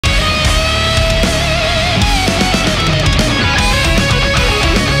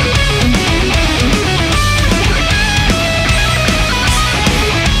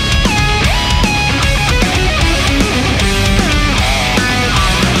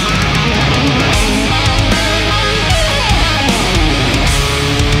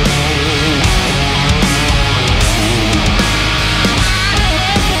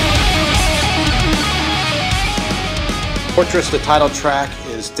Fortress, the title track,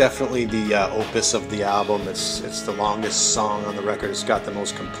 is definitely the opus of the album. It's the longest song on the record. It's got the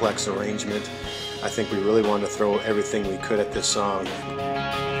most complex arrangement. I think we really wanted to throw everything we could at this song.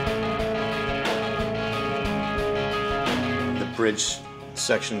 The bridge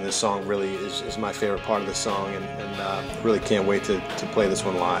section of this song really is my favorite part of the song, and really can't wait to play this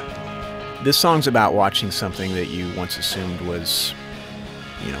one live. This song's about watching something that you once assumed was,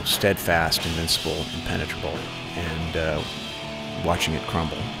 you know, steadfast, invincible, impenetrable, and watching it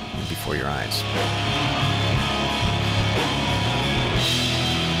crumble before your eyes.